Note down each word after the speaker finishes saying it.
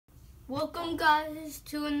Welcome guys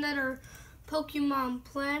to another Pokemon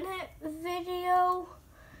Planet video.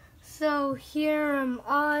 So here am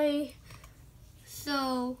I.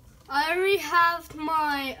 So I already have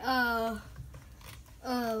my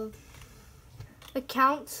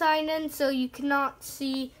account signed in, so you cannot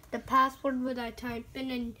see the password when I type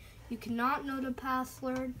in, and you cannot know the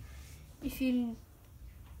password. If you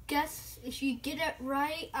get it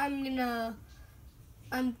right, I'm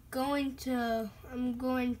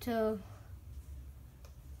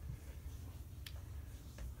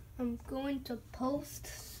going to post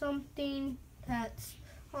something that's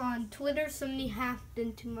on Twitter. Somebody hacked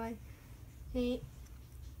into my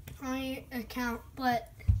account,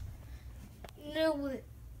 but no,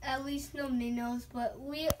 at least nobody knows. But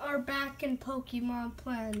we are back in Pokemon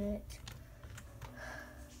Planet.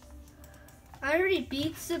 I already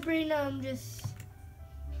beat Sabrina.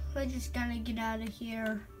 I just gotta get out of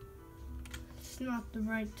here. It's not the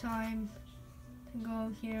right time to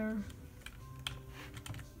go here.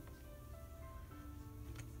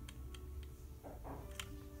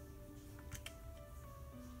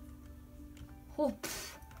 Oh,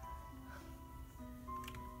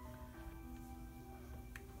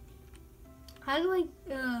 how do I,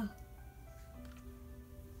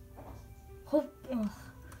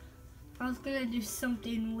 I was gonna do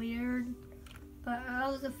something weird, but I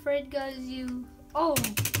was afraid, guys,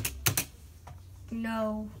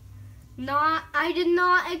 no. I did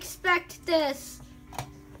not expect this.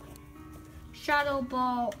 Shadow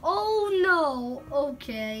Ball. Oh no.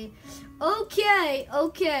 Okay.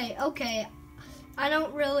 I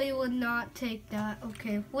don't really would not take that.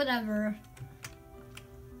 Okay, whatever.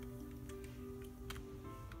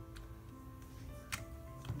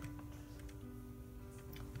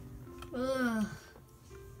 Ugh.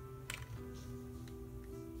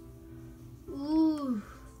 Ooh.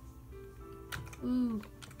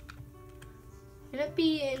 Can it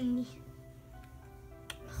be in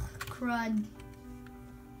crud?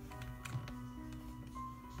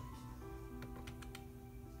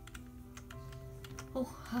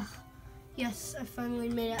 Oh, yes, I finally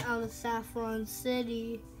made it out of Saffron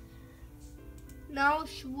City. Now,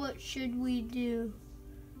 what should we do?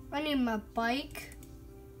 I need my bike.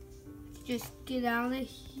 Just get out of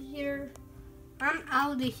here. I'm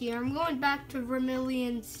out of here. I'm going back to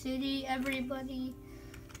Vermilion City, everybody.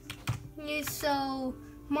 Yeah, so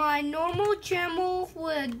my normal channel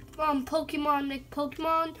with Pokemon Make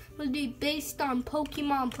Pokemon would be based on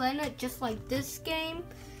Pokemon Planet, just like this game.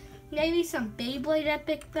 Maybe some Beyblade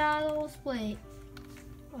epic battles. Wait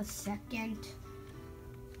a second.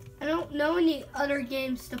 I don't know any other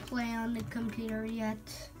games to play on the computer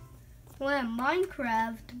yet. Well, I have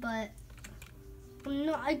Minecraft, but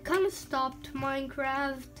no, I kind of stopped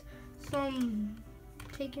Minecraft, so I'm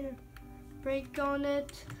taking a break on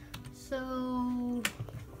it. So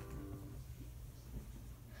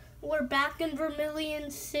we're back in Vermilion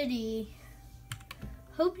City.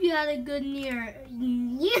 Hope you had a good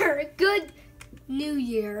good New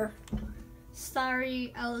Year.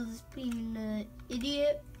 Sorry, I was being an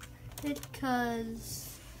idiot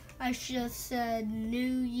because I should have said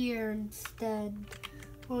New Year instead.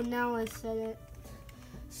 Well, now I said it.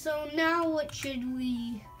 So now what should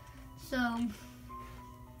we,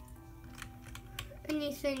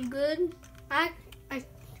 anything good? I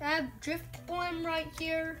have Drift Bomb right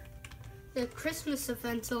here. The Christmas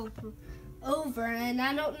event's over and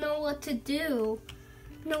I don't know what to do.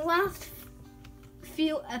 In the last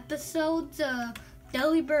few episodes,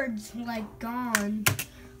 Delibird's like gone.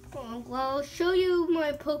 Well, I'll show you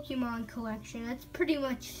my Pokemon collection. It's pretty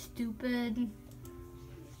much stupid.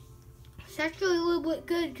 It's actually a little bit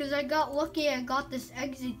good because I got lucky. I got this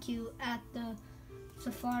Execute at the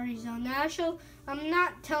Safari Zone. Now, I'm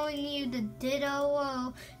not telling you the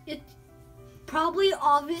ditto. It's probably,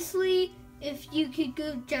 obviously, if you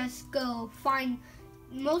could just go find,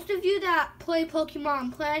 most of you that play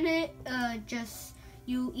Pokemon Planet,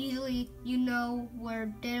 you know where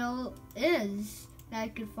ditto is that I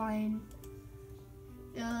could find.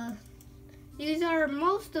 These are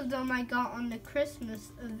most of them I got on the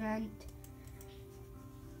Christmas event.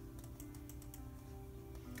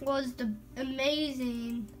 Was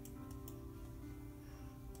amazing.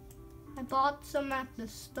 I bought some at the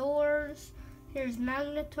stores. Here's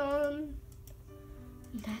Magneton.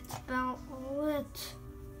 That's about all it.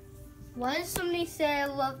 Why does somebody say I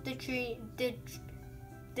love the tree? The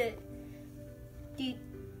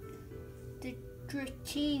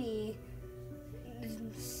Dratini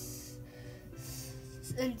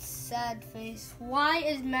and sad face. Why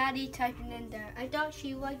is Maddie typing in that? I thought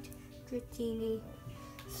she liked Dratini.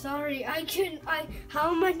 Sorry,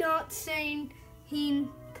 how am I not saying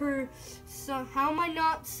how am I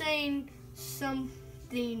not saying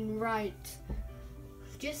something right?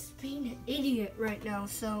 Just being an idiot right now.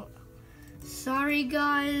 So sorry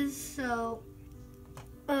guys. So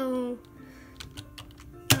I'm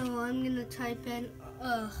gonna type in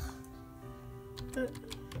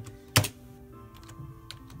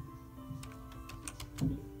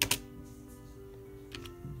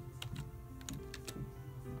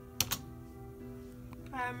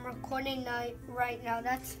I'm recording right now.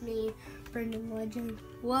 That's me, Braeden Legend.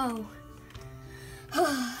 Whoa.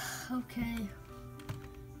 Okay.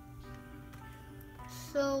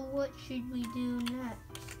 So what should we do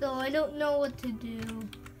next? So I don't know what to do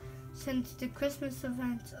since the Christmas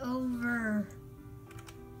event's over.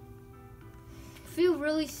 I feel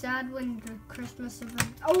really sad when the Christmas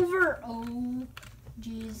event's over. Oh,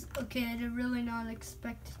 geez. Okay, I did really not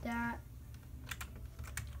expect that.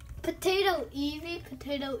 Potato Evie.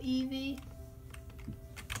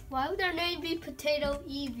 Why would their name be Potato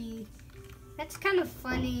Evie? That's kind of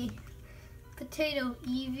funny. Potato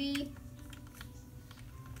Evie.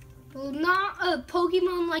 Well, not a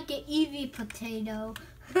Pokemon like an Eevee potato.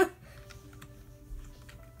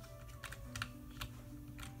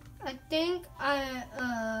 I think I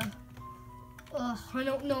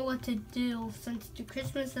don't know what to do since the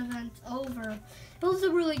Christmas event's over. It was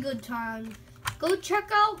a really good time. Go check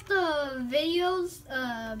out the videos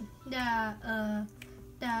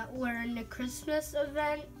that were in the Christmas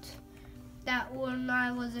event. That when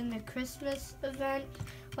I was in the Christmas event,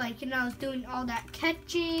 like, and I was doing all that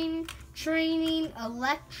catching, training,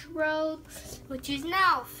 electrode, which is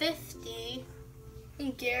now 50,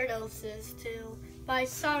 and Gyarados is too. But I'm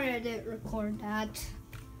sorry I didn't record that.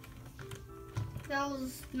 That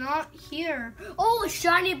was not here. Oh, a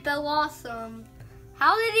shiny Bellossom.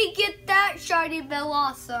 How did he get that shiny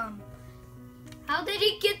Bellossom? How did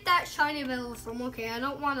he get that shiny Bellossom? Okay, I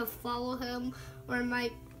don't want to follow him, or it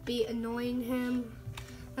might be annoying him.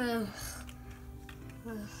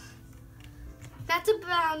 That's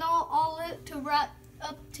about all it to wrap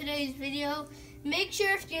up today's video. Make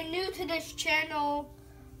sure if you're new to this channel,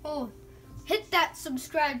 hit that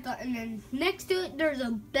subscribe button, and next to it there's a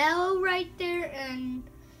bell right there, and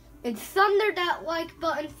thunder that like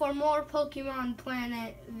button for more Pokemon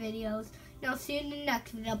Planet videos. And I'll see you in the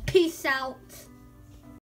next video. Peace out.